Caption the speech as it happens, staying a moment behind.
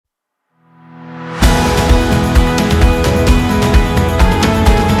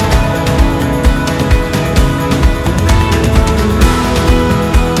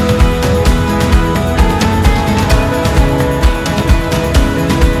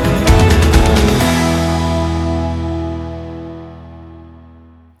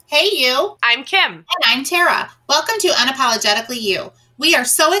Sue. I'm Kim. And I'm Tara. Welcome to Unapologetically You. We are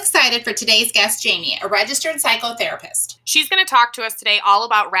so excited for today's guest, Jaime, a registered psychotherapist. She's going to talk to us today all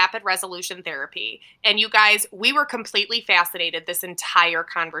about rapid resolution therapy. And you guys, we were completely fascinated this entire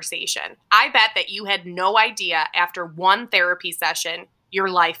conversation. I bet that you had no idea after one therapy session, your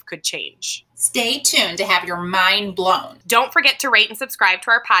life could change. Stay tuned to have your mind blown. Don't forget to rate and subscribe to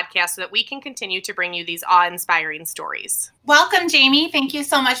our podcast so that we can continue to bring you these awe-inspiring stories. Welcome, Jaime. Thank you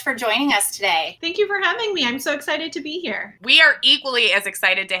so much for joining us today. Thank you for having me. I'm so excited to be here. We are equally as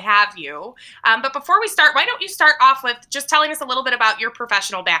excited to have you. But before we start, why don't you start off with just telling us a little bit about your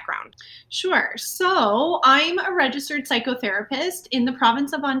professional background? Sure. So I'm a registered psychotherapist in the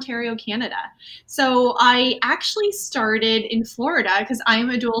province of Ontario, Canada. So I actually started in Florida because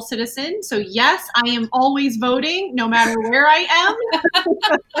I'm a dual citizen. So yes, I am always voting no matter where I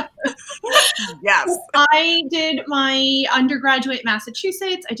am. Yes. I did my undergraduate in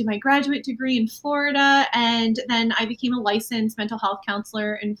Massachusetts. I did my graduate degree in Florida. And then I became a licensed mental health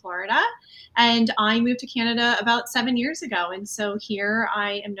counselor in Florida. And I moved to Canada about 7 years ago. And so here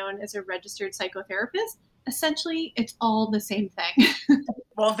I am known as a registered psychotherapist. Essentially, it's all the same thing.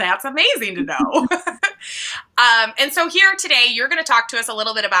 Well, that's amazing to know. And so here today, you're going to talk to us a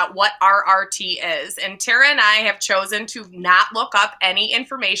little bit about what RRT is. And Tara and I have chosen to not look up any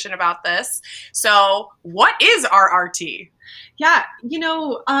information about this. So what is RRT? Yeah,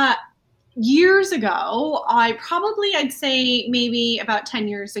 years ago, I'd say maybe about 10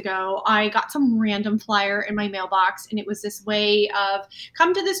 years ago, I got some random flyer in my mailbox, and it was this way of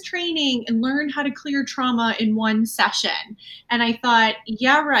come to this training and learn how to clear trauma in one session. And I thought,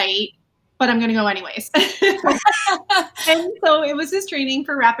 yeah, right, but I'm going to go anyways. And so it was this training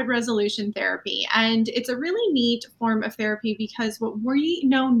for rapid resolution therapy. And it's a really neat form of therapy because what we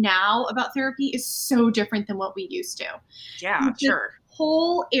know now about therapy is so different than what we used to. Yeah, sure.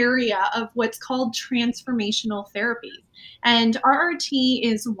 Whole area of what's called transformational therapy. And RRT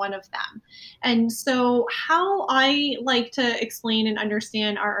is one of them. And so how I like to explain and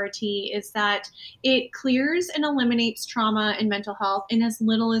understand RRT is that it clears and eliminates trauma and mental health in as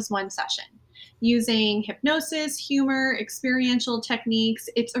little as one session. Using hypnosis, humor, experiential techniques,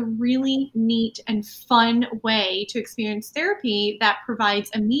 it's a really neat and fun way to experience therapy that provides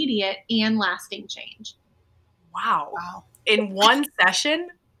immediate and lasting change. Wow. In one session?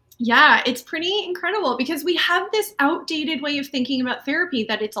 Yeah, it's pretty incredible because we have this outdated way of thinking about therapy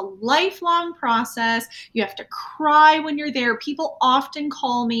that it's a lifelong process. You have to cry when you're there. People often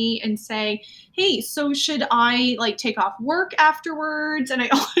call me and say, hey, so should I take off work afterwards? And I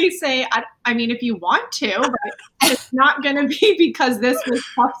always say, I mean, if you want to, but it's not going to be because this was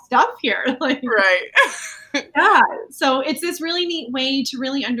tough stuff here. Right. Yeah. So it's this really neat way to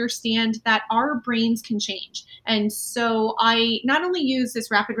really understand that our brains can change. And so I not only use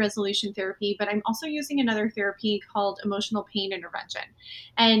this rapid resolution therapy, but I'm also using another therapy called emotional pain intervention.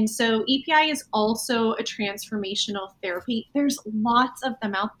 And so EPI is also a transformational therapy. There's lots of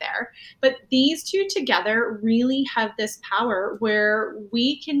them out there, but these two together really have this power where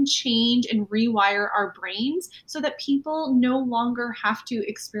we can change and rewire our brains so that people no longer have to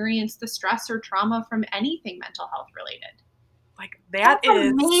experience the stress or trauma from anything mental health related. That's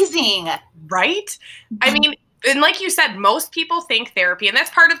amazing. Right? I mean, and like you said, most people think therapy, and that's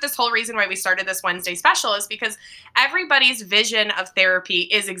part of this whole reason why we started this Wednesday special, is because everybody's vision of therapy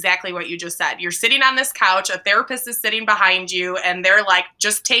is exactly what you just said. You're sitting on this couch, a therapist is sitting behind you, and they're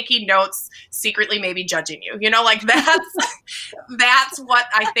just taking notes, secretly maybe judging you. That's what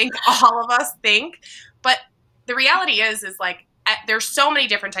I think all of us think. But the reality is there's so many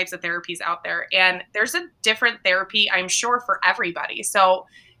different types of therapies out there, and there's a different therapy, I'm sure, for everybody. So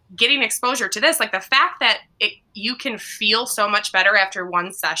getting exposure to this, the fact that you can feel so much better after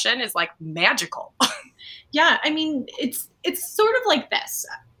one session is magical. Yeah, I mean, it's sort of like this.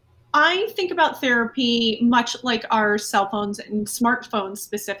 I think about therapy much like our cell phones and smartphones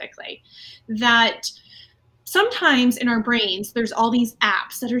specifically, that sometimes in our brains, there's all these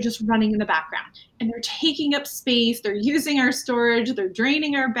apps that are just running in the background, and they're taking up space, they're using our storage, they're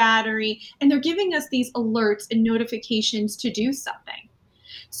draining our battery, and they're giving us these alerts and notifications to do something.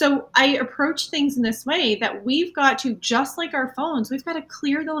 So I approach things in this way that we've got to, just like our phones, we've got to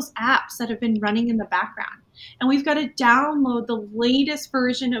clear those apps that have been running in the background. And we've got to download the latest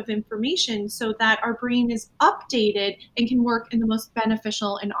version of information so that our brain is updated and can work in the most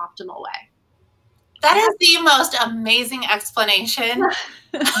beneficial and optimal way. That is the most amazing explanation.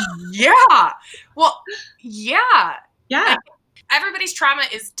 Yeah. Well, yeah. Yeah. Everybody's trauma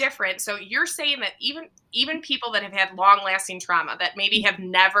is different. So you're saying that even people that have had long-lasting trauma that maybe have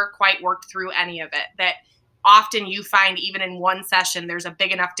never quite worked through any of it, that often you find even in one session, there's a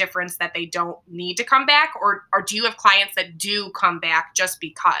big enough difference that they don't need to come back? Or do you have clients that do come back just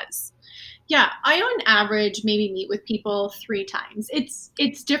because? Yeah, I on average maybe meet with people 3 times.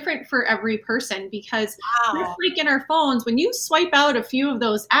 It's different for every person because just like in our phones, when you swipe out a few of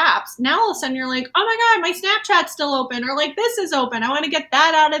those apps, now all of a sudden you're like, oh my God, my Snapchat's still open, or like this is open. I want to get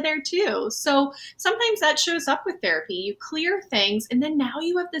that out of there too. So sometimes that shows up with therapy. You clear things and then now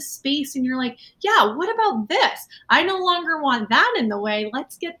you have this space and you're like, yeah, what about this? I no longer want that in the way.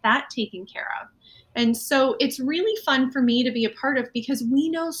 Let's get that taken care of. And so it's really fun for me to be a part of because we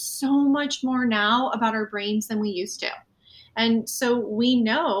know so much more now about our brains than we used to. And so we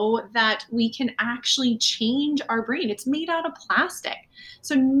know that we can actually change our brain. It's made out of plastic.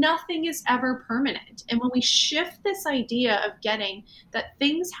 So nothing is ever permanent. And when we shift this idea of getting that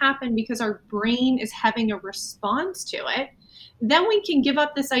things happen because our brain is having a response to it, then we can give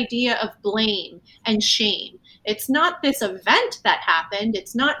up this idea of blame and shame. It's not this event that happened.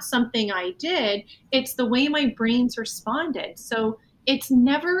 It's not something I did. It's the way my brain's responded. So it's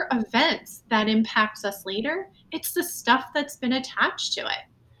never events that impacts us later. It's the stuff that's been attached to it.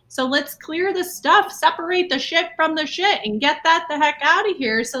 So let's clear the stuff, separate the shit from the shit, and get that the heck out of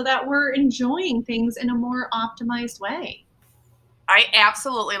here so that we're enjoying things in a more optimized way. I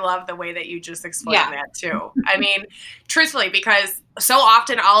absolutely love the way that you just explained that too. I mean, truthfully, because so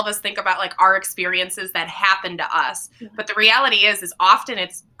often all of us think about like our experiences that happen to us. But the reality is often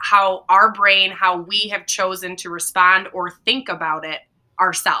it's how our brain, how we have chosen to respond or think about it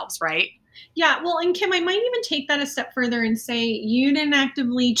ourselves, right? Yeah, well, and Kim, I might even take that a step further and say you didn't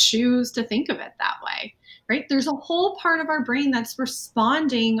actively choose to think of it that way, right? There's a whole part of our brain that's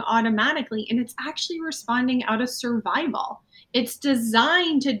responding automatically, and it's actually responding out of survival. It's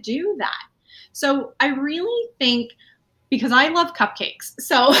designed to do that. So I really think, because I love cupcakes,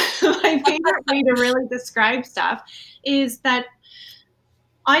 so my favorite way to really describe stuff is that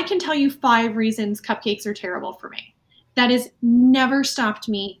I can tell you 5 reasons cupcakes are terrible for me. That has never stopped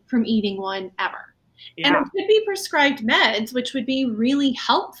me from eating one ever. Yeah. And I could be prescribed meds, which would be really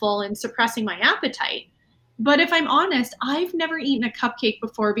helpful in suppressing my appetite. But if I'm honest, I've never eaten a cupcake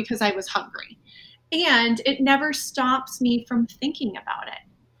before because I was hungry. And it never stops me from thinking about it.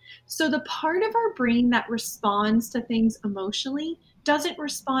 So the part of our brain that responds to things emotionally doesn't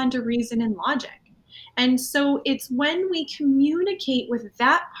respond to reason and logic. And so it's when we communicate with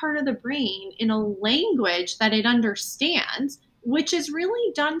that part of the brain in a language that it understands, which is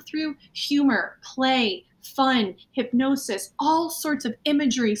really done through humor, play, fun, hypnosis, all sorts of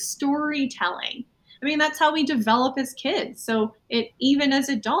imagery, storytelling. I mean, that's how we develop as kids. So even as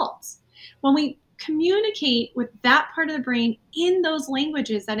adults, when we communicate with that part of the brain in those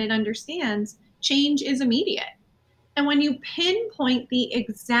languages that it understands, change is immediate. And when you pinpoint the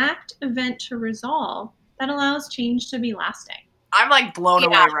exact event to resolve, that allows change to be lasting. I'm like blown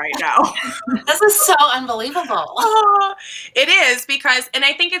away right now. This is so unbelievable. It is because, and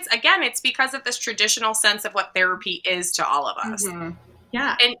I think it's because of this traditional sense of what therapy is to all of us. Mm-hmm.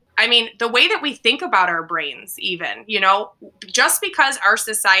 Yeah. And I mean, the way that we think about our brains, even, just because our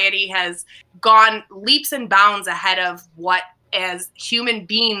society has gone leaps and bounds ahead of what as human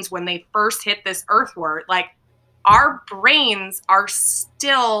beings when they first hit this earth were, like, our brains are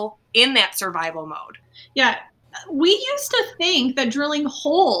still in that survival mode. Yeah. We used to think that drilling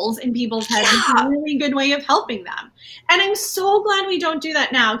holes in people's heads is a really good way of helping them. And I'm so glad we don't do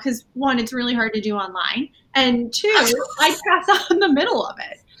that now because, 1, it's really hard to do online. And 2, I pass out in the middle of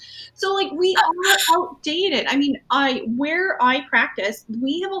it. So like we are outdated. I mean, where I practice,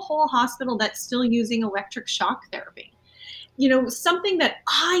 we have a whole hospital that's still using electric shock therapy. Something that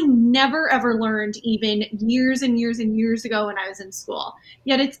I never ever learned even years and years and years ago when I was in school.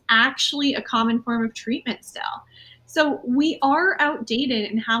 Yet it's actually a common form of treatment still. So we are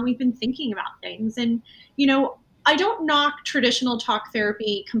outdated in how we've been thinking about things. And, I don't knock traditional talk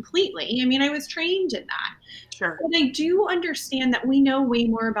therapy completely. I mean, I was trained in that. Sure. But I do understand that we know way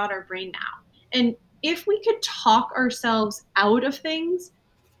more about our brain now. And if we could talk ourselves out of things,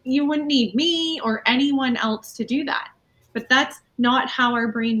 you wouldn't need me or anyone else to do that. But that's not how our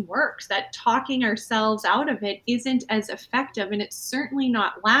brain works. That talking ourselves out of it isn't as effective, and it's certainly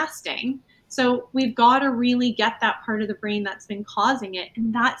not lasting. So we've got to really get that part of the brain that's been causing it.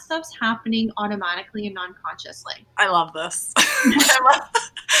 And that stuff's happening automatically and non-consciously. I love this.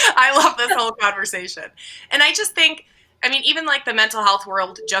 I love this whole conversation. And I just think, even like the mental health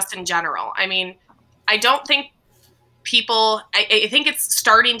world just in general, I don't think people, I think it's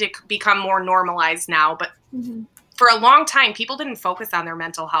starting to become more normalized now, but for a long time, people didn't focus on their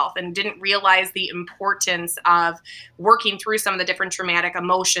mental health and didn't realize the importance of working through some of the different traumatic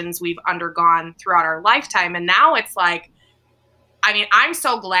emotions we've undergone throughout our lifetime. And now it's like, I mean, I'm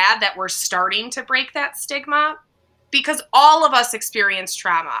so glad that we're starting to break that stigma, because all of us experience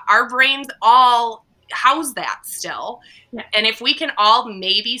trauma. Our brains all house that still. Yeah. And if we can all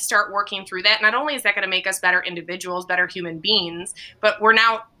maybe start working through that, not only is that going to make us better individuals, better human beings, but we're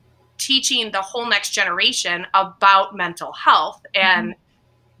now teaching the whole next generation about mental health and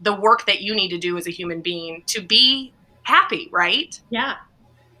the work that you need to do as a human being to be happy, right? Yeah.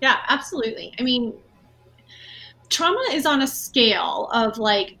 Yeah, absolutely. I mean, trauma is on a scale of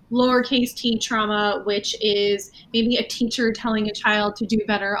like lowercase t trauma, which is maybe a teacher telling a child to do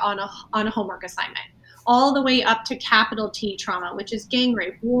better on a homework assignment, all the way up to capital T trauma, which is gang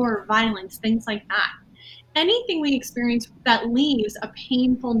rape, war, violence, things like that. Anything we experience that leaves a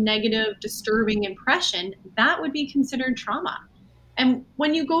painful, negative, disturbing impression, that would be considered trauma. And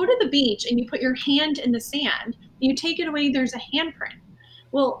when you go to the beach and you put your hand in the sand, you take it away, there's a handprint.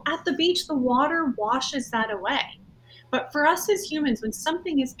 Well, at the beach, the water washes that away. But for us as humans, when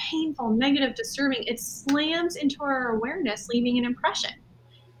something is painful, negative, disturbing, it slams into our awareness, leaving an impression.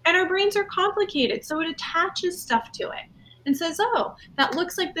 And our brains are complicated, so it attaches stuff to it and says, oh, that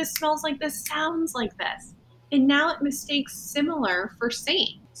looks like this, smells like this, sounds like this. And now it mistakes similar for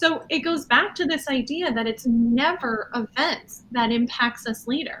same. So it goes back to this idea that it's never events that impacts us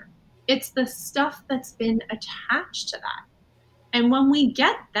later. It's the stuff that's been attached to that. And when we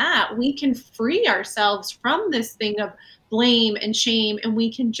get that, we can free ourselves from this thing of blame and shame, and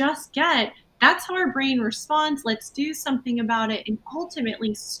we can just get, that's how our brain responds. Let's do something about it and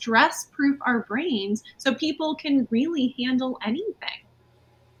ultimately stress-proof our brains so people can really handle anything.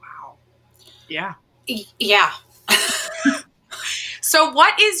 Wow. Yeah. Yeah. So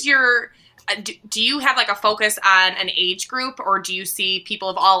what is your, do you have like a focus on an age group, or do you see people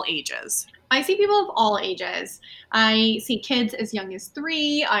of all ages? I see people of all ages. I see kids as young as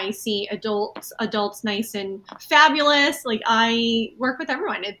 3. I see adults nice and fabulous. Like, I work with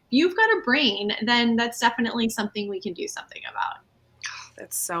everyone. If you've got a brain, then that's definitely something we can do something about.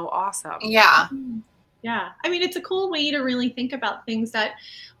 That's so awesome. Yeah. Yeah. I mean, it's a cool way to really think about things that,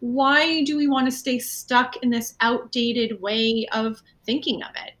 why do we want to stay stuck in this outdated way of thinking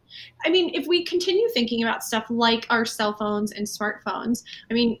of it? I mean, if we continue thinking about stuff like our cell phones and smartphones,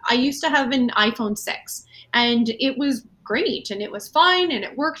 I mean, I used to have an iPhone 6 and it was great and it was fine and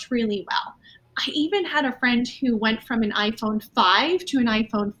it worked really well. I even had a friend who went from an iPhone 5 to an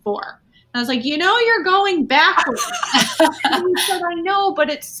iPhone 4. I was like, you're going backwards. And he said, I know, but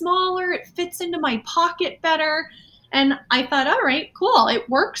it's smaller. It fits into my pocket better. And I thought, all right, cool. It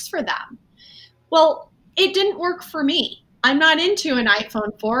works for them. Well, it didn't work for me. I'm not into an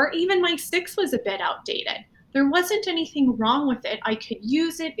iPhone 4. Even my 6 was a bit outdated. There wasn't anything wrong with it. I could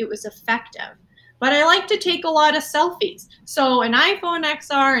use it. It was effective. But I like to take a lot of selfies. So an iPhone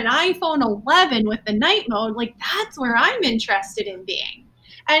XR, an iPhone 11 with the night mode, like, that's where I'm interested in being.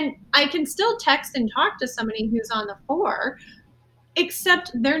 And I can still text and talk to somebody who's on the 4,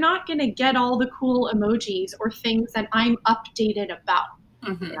 except they're not going to get all the cool emojis or things that I'm updated about.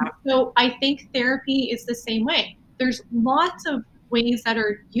 Mm-hmm. So I think therapy is the same way. There's lots of ways that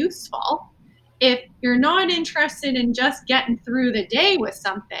are useful. If you're not interested in just getting through the day with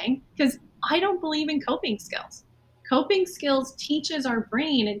something, because I don't believe in coping skills. Coping skills teaches our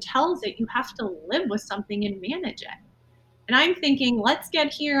brain and tells it you have to live with something and manage it. And I'm thinking, let's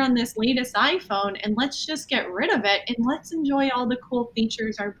get here on this latest iPhone and let's just get rid of it and let's enjoy all the cool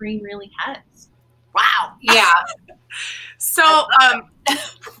features our brain really has. Wow. Yeah. So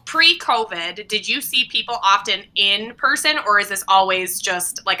pre-COVID, did you see people often in person, or is this always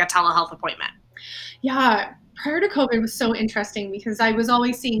just like a telehealth appointment? Yeah. Prior to COVID was so interesting because I was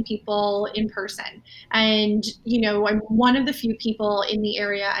always seeing people in person. And, I'm one of the few people in the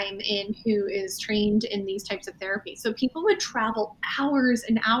area I'm in who is trained in these types of therapy. So people would travel hours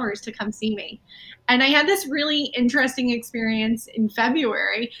and hours to come see me. And I had this really interesting experience in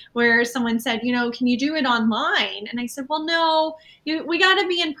February where someone said, can you do it online? And I said, well, no, we got to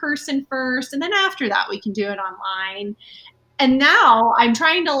be in person first. And then after that, we can do it online. And now I'm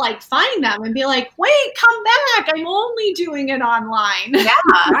trying to find them and be like, wait, come back. I'm only doing it online. Yeah.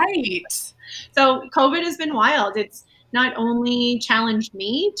 Right. So COVID has been wild. It's not only challenged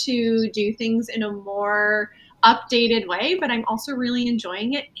me to do things in a more updated way, but I'm also really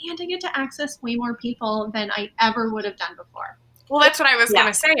enjoying it. And I get to access way more people than I ever would have done before. Well, that's what I was going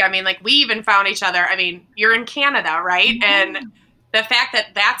to say. I mean, we even found each other. I mean, you're in Canada, right? Mm-hmm. And the fact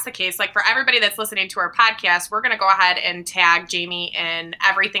that that's the case, like for everybody that's listening to our podcast, we're going to go ahead and tag Jaime in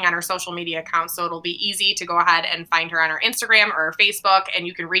everything on her social media accounts. So it'll be easy to go ahead and find her on her Instagram or her Facebook, and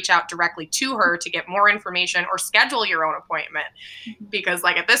you can reach out directly to her to get more information or schedule your own appointment. Because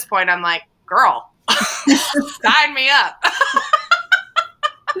like at this point, I'm like, girl, sign me up.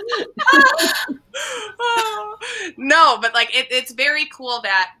 No, but like it's very cool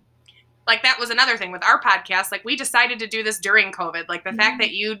that like that was another thing with our podcast. Like we decided to do this during COVID. Like the fact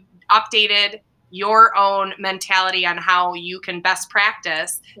that you updated your own mentality on how you can best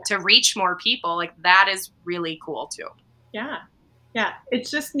practice to reach more people, like that is really cool too. Yeah. Yeah. It's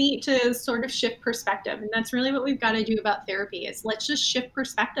just neat to sort of shift perspective. And that's really what we've got to do about therapy is let's just shift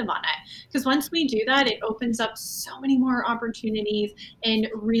perspective on it. Because once we do that, it opens up so many more opportunities and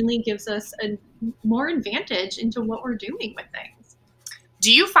really gives us a more advantage into what we're doing with things.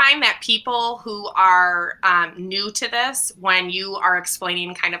 Do you find that people who are new to this, when you are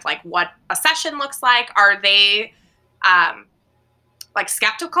explaining kind of like what a session looks like, are they like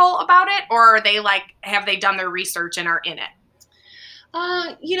skeptical about it, or are they like, have they done their research and are in it?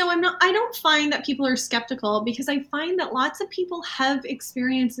 I don't find that people are skeptical because I find that lots of people have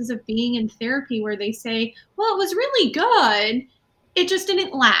experiences of being in therapy where they say, well, it was really good. It just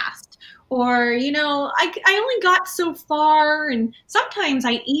didn't last. Or, I only got so far. And sometimes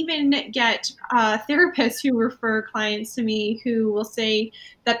I even get therapists who refer clients to me who will say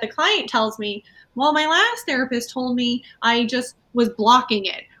that the client tells me, well, my last therapist told me I just was blocking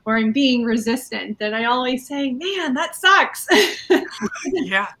it or I'm being resistant. And I always say, man, that sucks.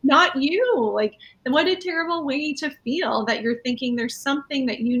 Yeah. Not you. Like, what a terrible way to feel that you're thinking there's something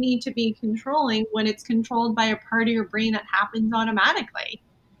that you need to be controlling when it's controlled by a part of your brain that happens automatically.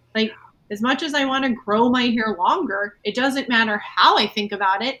 Like, as much as I want to grow my hair longer, it doesn't matter how I think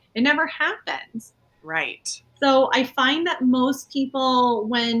about it. It never happens. Right. So I find that most people,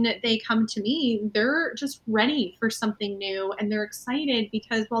 when they come to me, they're just ready for something new and they're excited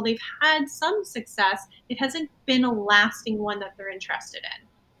because while they've had some success, it hasn't been a lasting one that they're interested in.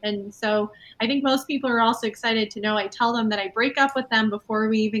 And so I think most people are also excited to know I tell them that I break up with them before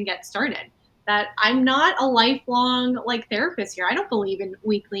we even get started, that I'm not a lifelong therapist here. I don't believe in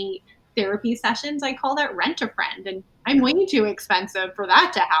weekly therapy sessions. I call that rent a friend, and I'm way too expensive for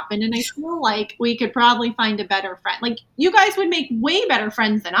that to happen. And I feel like we could probably find a better friend. Like you guys would make way better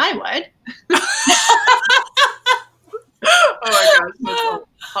friends than I would. Oh my gosh, that's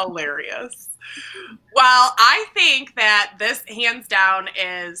hilarious. Well, I think that this hands down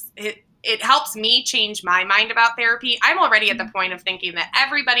is it helps me change my mind about therapy. I'm already at the point of thinking that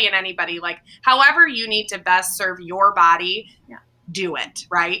everybody and anybody, like however you need to best serve your body, do it,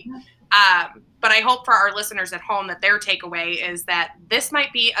 right? But I hope for our listeners at home that their takeaway is that this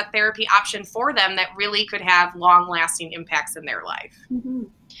might be a therapy option for them that really could have long-lasting impacts in their life. Mm-hmm.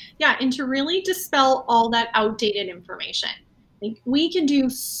 Yeah, and to really dispel all that outdated information. Like, we can do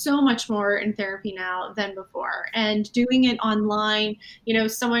so much more in therapy now than before. And doing it online,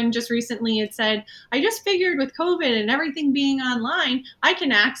 someone just recently had said, I just figured with COVID and everything being online, I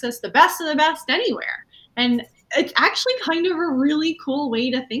can access the best of the best anywhere. And it's actually kind of a really cool way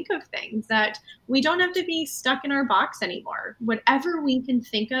to think of things, that we don't have to be stuck in our box anymore. Whatever we can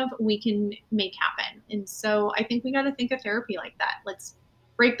think of, we can make happen. And so I think we got to think of therapy like that. Let's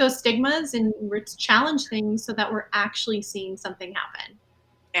break those stigmas and let's challenge things so that we're actually seeing something happen.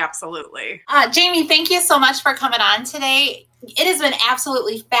 Absolutely. Jaime, thank you so much for coming on today. It has been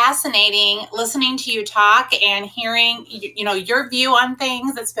absolutely fascinating listening to you talk and hearing, your view on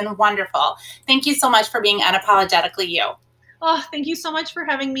things. It's been wonderful. Thank you so much for being unapologetically you. Oh, thank you so much for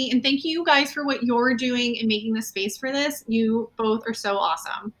having me. And thank you guys for what you're doing and making the space for this. You both are so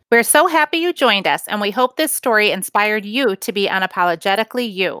awesome. We're so happy you joined us, and we hope this story inspired you to be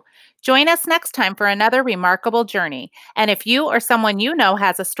unapologetically you. Join us next time for another remarkable journey. And if you or someone you know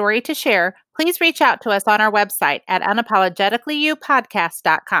has a story to share, please reach out to us on our website at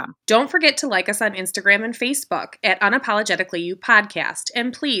unapologeticallyyoupodcast.com. Don't forget to like us on Instagram and Facebook at Unapologetically You Podcast.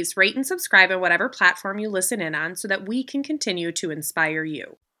 And please rate and subscribe on whatever platform you listen in on so that we can continue to inspire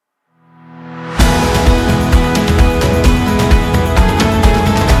you.